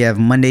 Now we have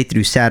Monday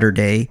through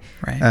Saturday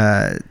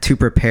to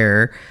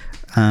prepare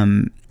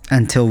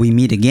until we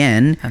meet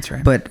again. That's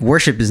right. But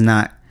worship isn't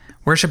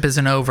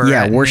over.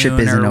 Yeah, worship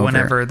isn't over.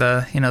 Whenever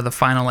the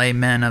final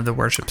amen of the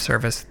worship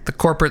service, the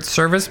corporate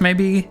service may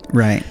be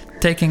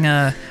taking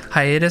a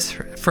hiatus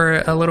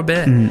for a little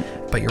bit,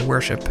 but your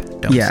worship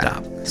don't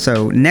stop.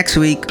 So next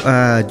week,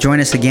 join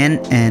us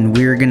again, and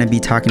we're going to be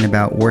talking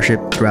about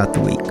worship throughout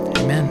the week.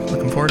 Amen.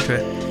 Looking forward to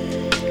it.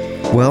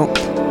 Well,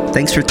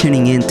 thanks for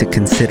tuning in to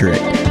Consider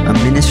It, a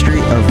ministry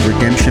of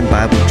Redemption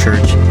Bible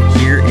Church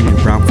here in New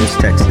Braunfels,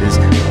 Texas,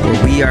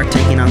 where we are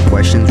taking on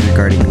questions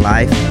regarding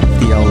life,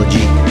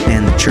 theology,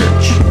 and the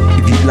church.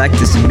 If you'd like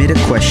to submit a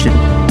question,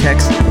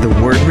 text the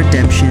word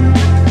redemption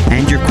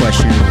and your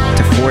question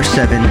to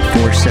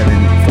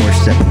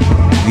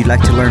 474747. If you'd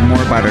like to learn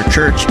more about our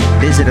church,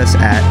 visit us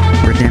at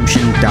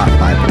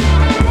redemption.bible.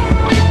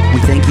 We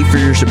thank you for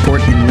your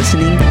support in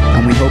listening,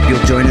 and we hope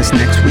you'll join us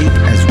next week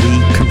as we